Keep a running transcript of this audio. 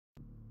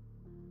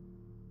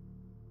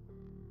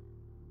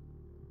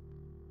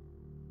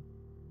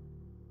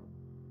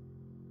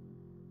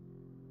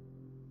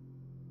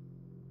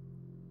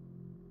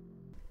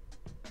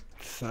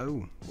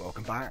So,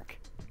 welcome back,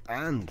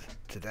 and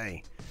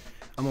today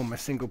I'm on my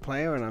single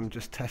player and I'm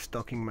just test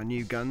docking my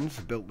new guns.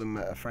 I built them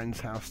at a friend's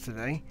house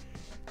today.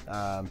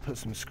 Put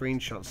some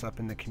screenshots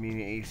up in the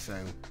community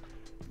so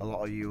a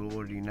lot of you will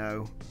already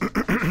know.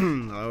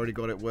 I already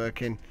got it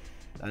working,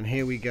 and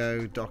here we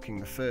go, docking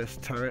the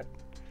first turret,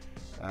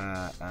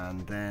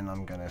 and then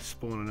I'm going to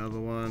spawn another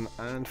one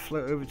and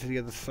float over to the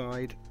other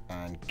side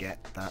and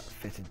get that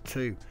fitted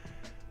too.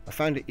 I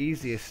found it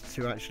easiest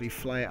to actually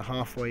fly it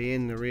halfway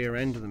in the rear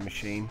end of the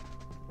machine,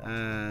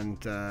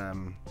 and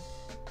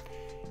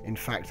in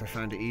fact I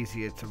found it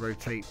easier to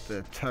rotate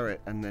the turret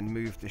and then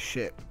move the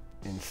ship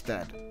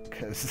instead,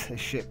 because the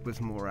ship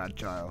was more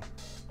agile.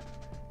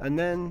 And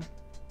then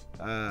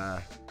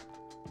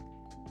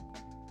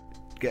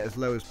get as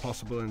low as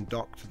possible and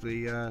dock to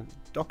the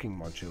docking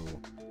module.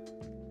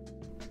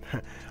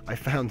 I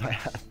found I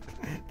had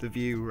the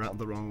view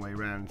the wrong way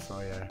round, so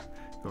I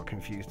got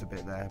confused a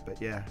bit there,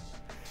 but yeah.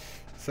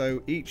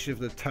 So each of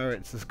the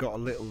turrets has got a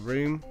little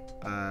room,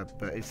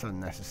 but it's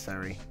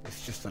unnecessary.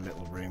 It's just a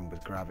little room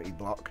with gravity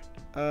block,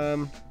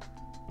 but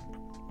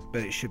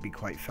it should be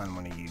quite fun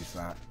when you use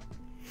that.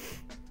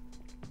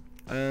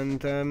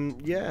 And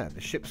yeah, the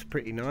ship's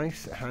pretty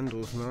nice, it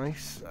handles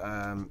nice.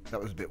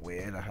 That was a bit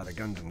weird, I had a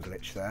Gundam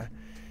glitch there.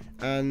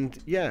 And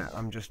yeah,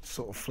 I'm just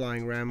sort of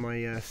flying around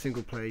my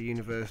single player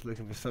universe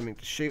looking for something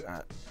to shoot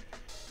at.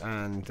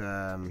 And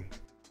it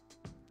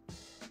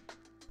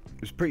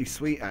was pretty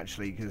sweet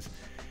actually, because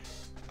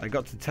I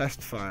got to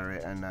test fire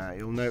it, and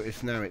you'll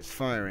notice now it's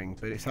firing,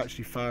 but it's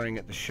actually firing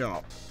at the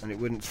shot and it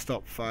wouldn't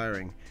stop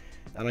firing,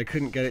 and I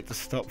couldn't get it to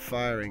stop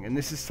firing. And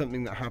this is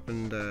something that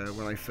happened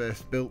when I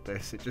first built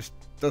this. It just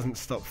doesn't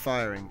stop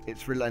firing,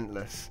 it's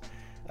relentless.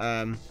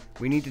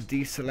 We need to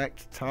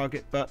deselect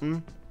target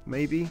button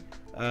maybe.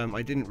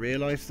 I didn't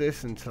realize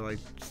this until I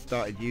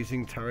started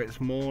using turrets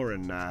more,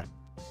 and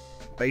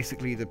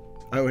basically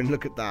oh, and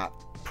look at that,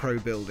 pro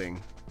building.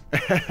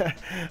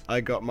 I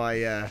got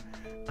my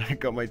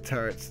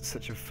turrets at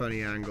such a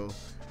funny angle.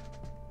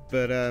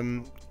 But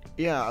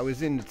yeah, I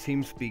was in the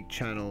TeamSpeak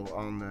channel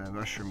on the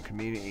Mushroom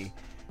community,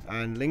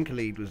 and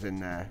Linkolead was in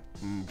there,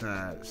 and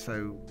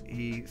so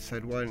he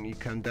said, why don't you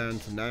come down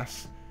to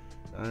NASS,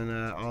 and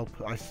I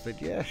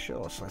said yeah,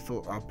 sure. So I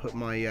thought I'll put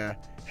my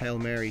Hail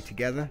Mary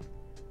together.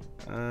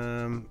 So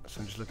I'm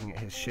just looking at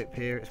his ship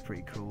here. It's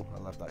pretty cool, I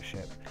love that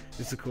ship.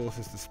 This of course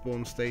is the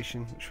spawn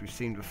station, which we've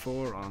seen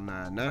before on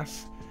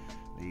NASS.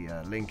 The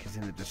link is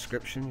in the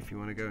description if you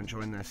want to go and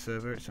join their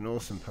server. It's an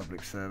awesome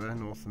public server,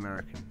 North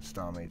American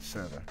Starmade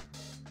server.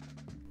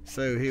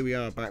 So here we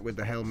are back with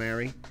the Hail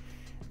Mary,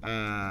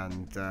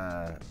 and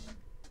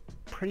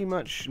pretty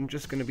much I'm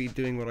just going to be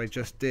doing what I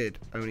just did,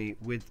 only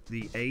with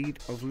the aid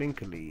of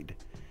Linkolead.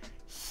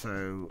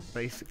 So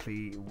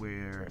basically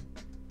we've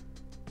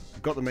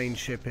got the main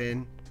ship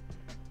in.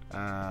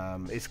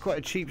 It's quite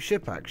a cheap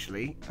ship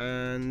actually,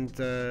 and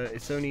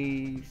it's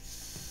only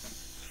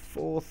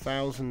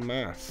 4,000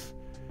 mass,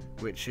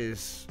 which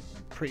is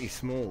pretty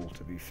small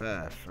to be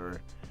fair for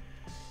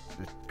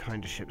the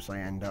kind of ships I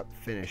end up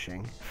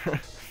finishing.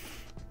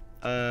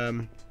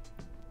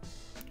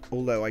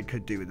 Although I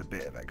could do with a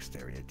bit of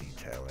exterior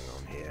detailing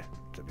on here,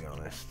 to be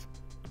honest.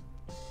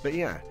 But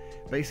yeah,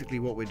 basically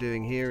what we're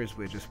doing here is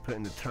we're just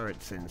putting the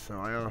turrets in. So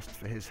I asked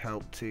for his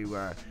help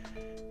to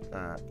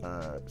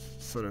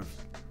sort of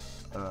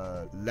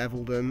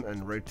level them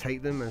and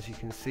rotate them, as you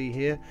can see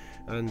here,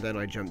 and then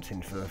I jumped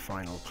in for the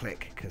final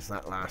click, because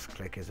that last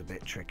click is a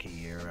bit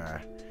tricky.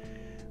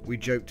 We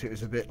joked it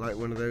was a bit like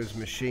one of those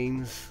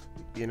machines,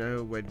 you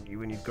know, when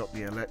you've got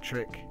the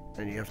electric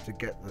and you have to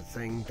get the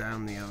thing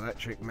down the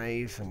electric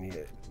maze, and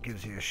it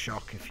gives you a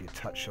shock if you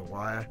touch a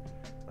wire.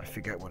 I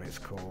forget what it's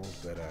called,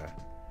 but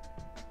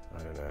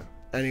I don't know.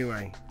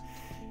 Anyway,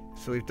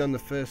 so we've done the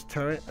first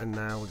turret, and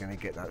now we're going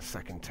to get that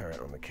second turret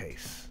on the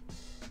case.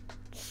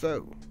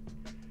 So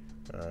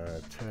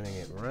turning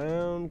it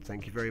around.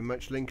 Thank you very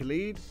much,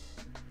 Linkolead.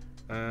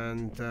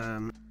 And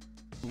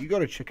you got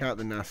to check out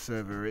the NASS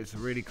server. It's a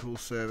really cool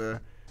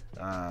server.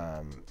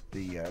 Like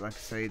I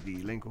say,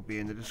 the link will be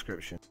in the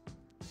description.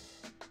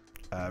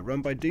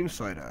 Run by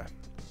Doomsider.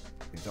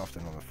 He's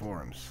often on the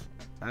forums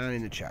and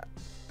in the chat.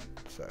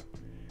 So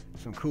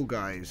some cool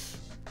guys.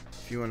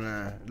 If you want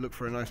to look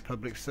for a nice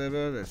public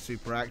server, they're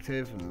super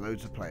active and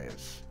loads of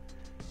players.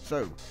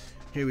 So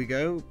here we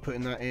go,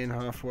 putting that in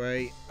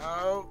halfway.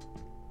 Oh,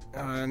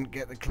 and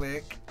get the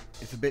click.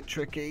 It's a bit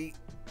tricky.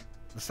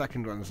 The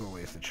second one's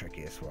always the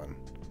trickiest one.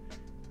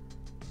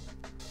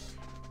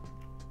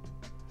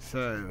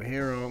 So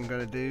here all I'm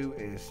going to do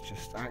is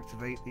just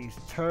activate these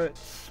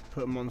turrets,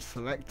 put them on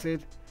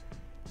selected.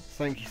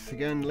 Thank you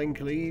again,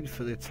 Linkolead,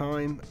 for the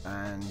time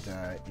and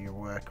your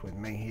work with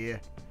me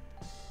here.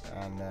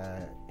 And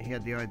he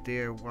had the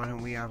idea, why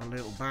don't we have a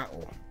little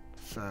battle?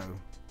 So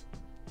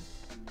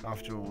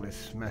after all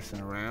this messing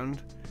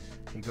around,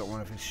 he got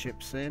one of his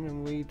ships in,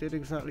 and we did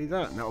exactly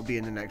that, and that'll be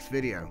in the next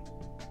video.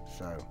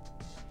 So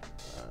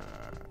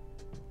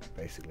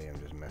basically I'm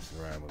just messing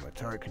around with my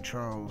turret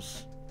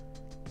controls.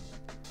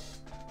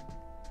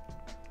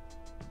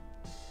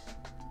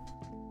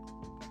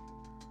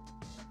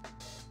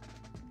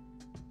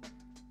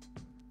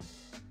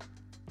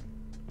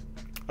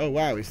 Oh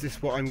wow, is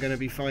this what I'm going to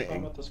be I'm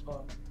fighting? at the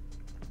spawn.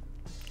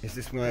 Is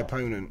this my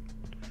opponent?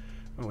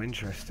 Oh,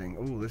 interesting.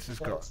 Oh, this has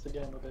got... That's the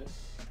game a bit.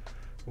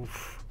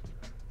 Oof.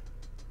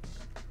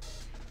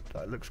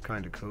 That looks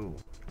kind of cool.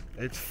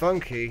 It's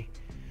funky.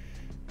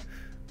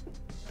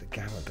 The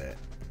gamma bit.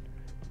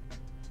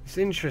 It's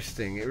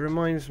interesting. It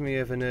reminds me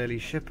of an early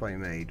ship I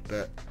made,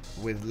 but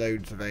with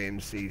loads of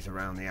AMCs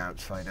around the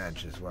outside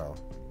edge as well.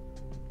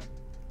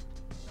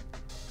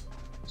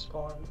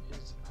 Spawn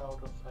is out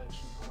of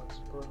faction points.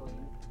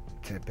 Brilliant.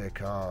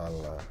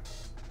 Typical.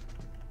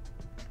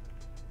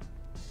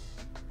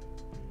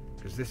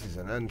 Because this is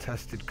an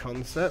untested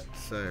concept,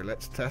 so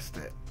let's test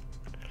it.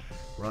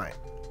 Right.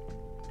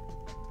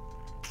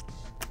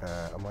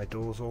 Are my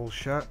doors all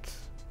shut?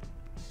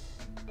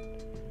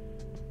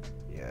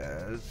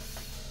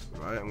 Yes.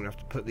 Right, I'm going to have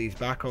to put these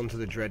back onto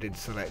the dreaded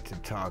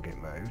selected target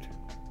mode.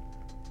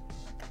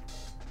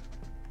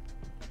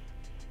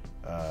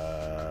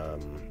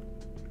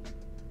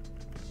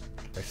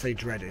 I say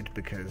dreaded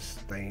because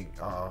they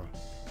are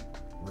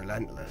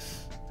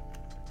relentless.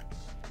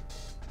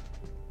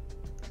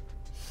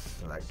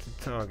 Selected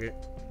target.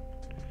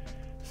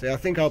 See, I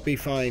think I'll be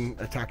fine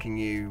attacking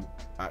you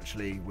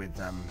actually with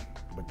the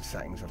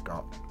settings I've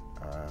got.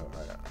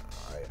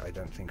 I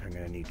don't think I'm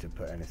going to need to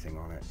put anything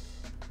on it.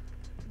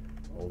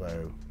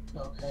 Although.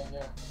 Okay,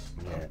 yeah.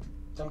 Yeah.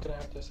 I'm gonna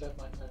have to set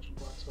my faction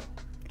points well.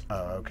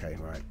 Oh, okay,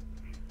 right.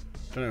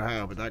 Don't know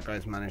how, but that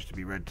guy's managed to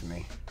be read to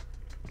me.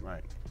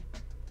 Right.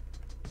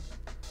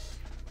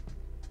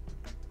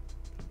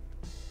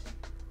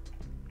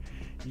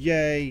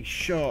 Yay,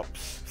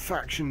 shops,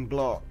 faction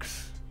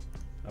blocks.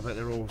 I bet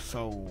they're all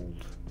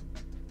sold.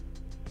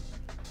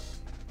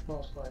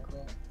 Most likely.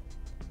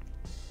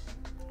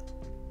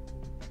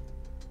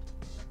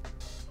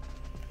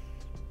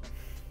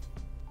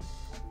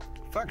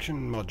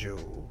 Faction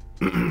module.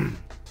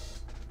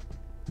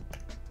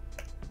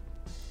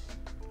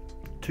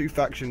 2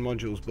 faction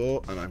modules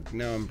bought, and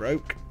now I'm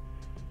broke.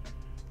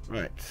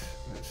 Right,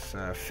 let's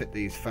fit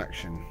these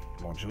faction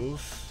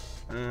modules,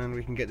 and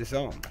we can get this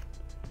on.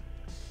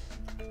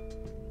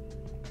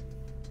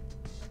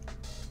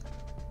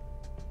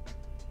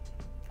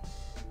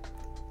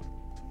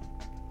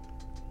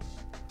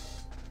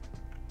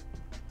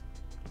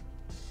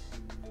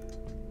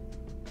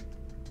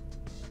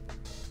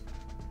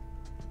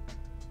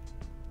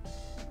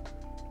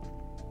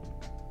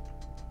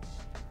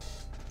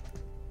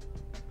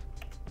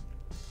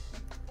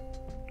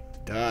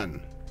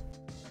 Done.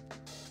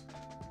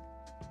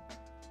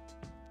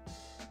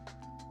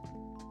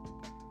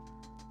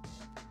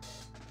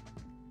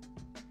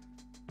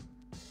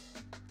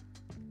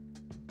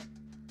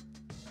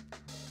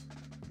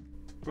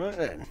 Right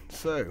then,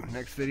 so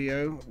next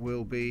video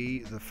will be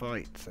the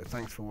fight. So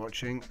thanks for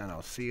watching, and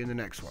I'll see you in the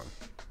next one.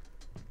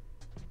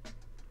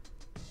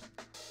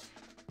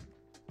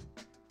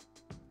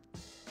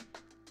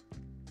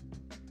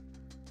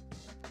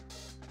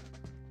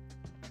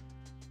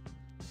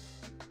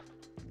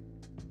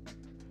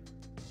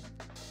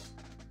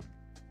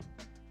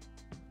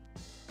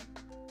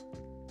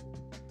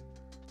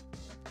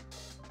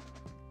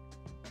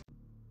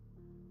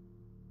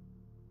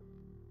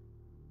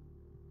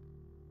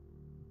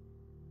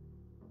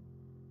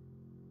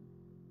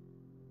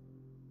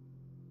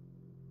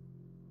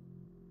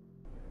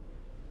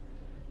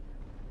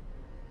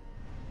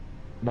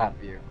 That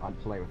view. I'd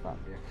play with that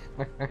view.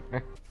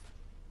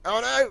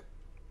 Oh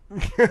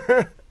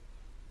no!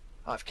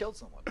 I've killed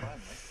someone,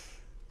 finally.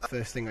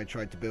 First thing I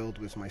tried to build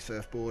was my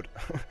surfboard,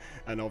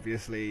 and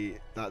obviously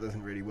that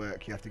doesn't really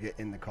work. You have to get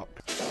in the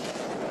cockpit.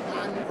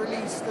 And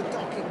release the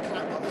docking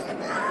clamp.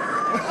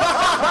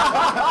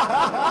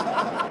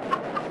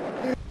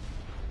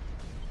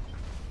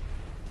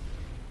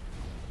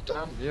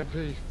 Damn, yeah,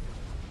 P.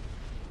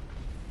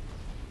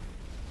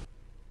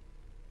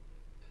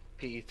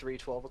 P3,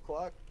 12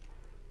 o'clock.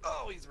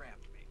 Oh, he's rammed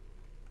me.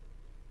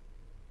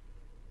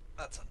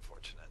 That's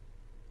unfortunate.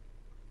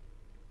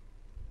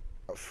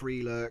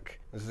 Free lurk,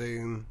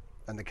 zoom,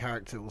 and the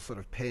character will sort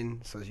of pin,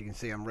 so as you can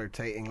see I'm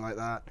rotating like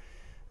that.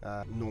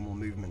 Normal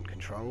movement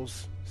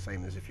controls,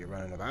 same as if you're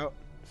running about.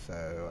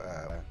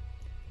 So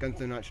guns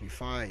don't actually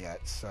fire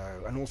yet,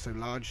 so, and also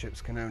large ships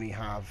can only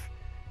have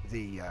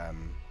the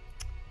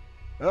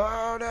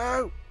oh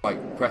no!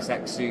 Right, press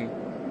X soon.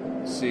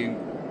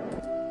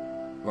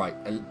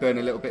 Right, burn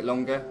a little bit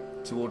longer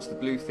towards the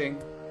blue thing.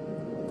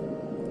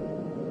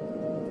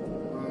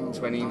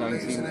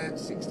 2019,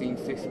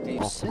 1650.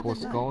 Off the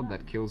course guard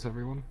that kills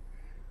everyone.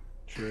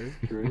 True.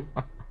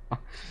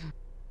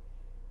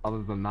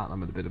 Other than that,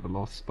 I'm at a bit of a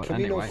loss. But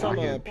Camino anyway,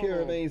 Summer,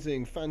 Pure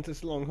Amazing,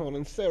 Fantas Longhorn,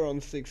 and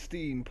Seron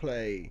 16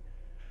 play.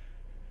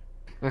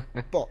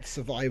 Bot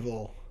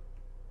Survival.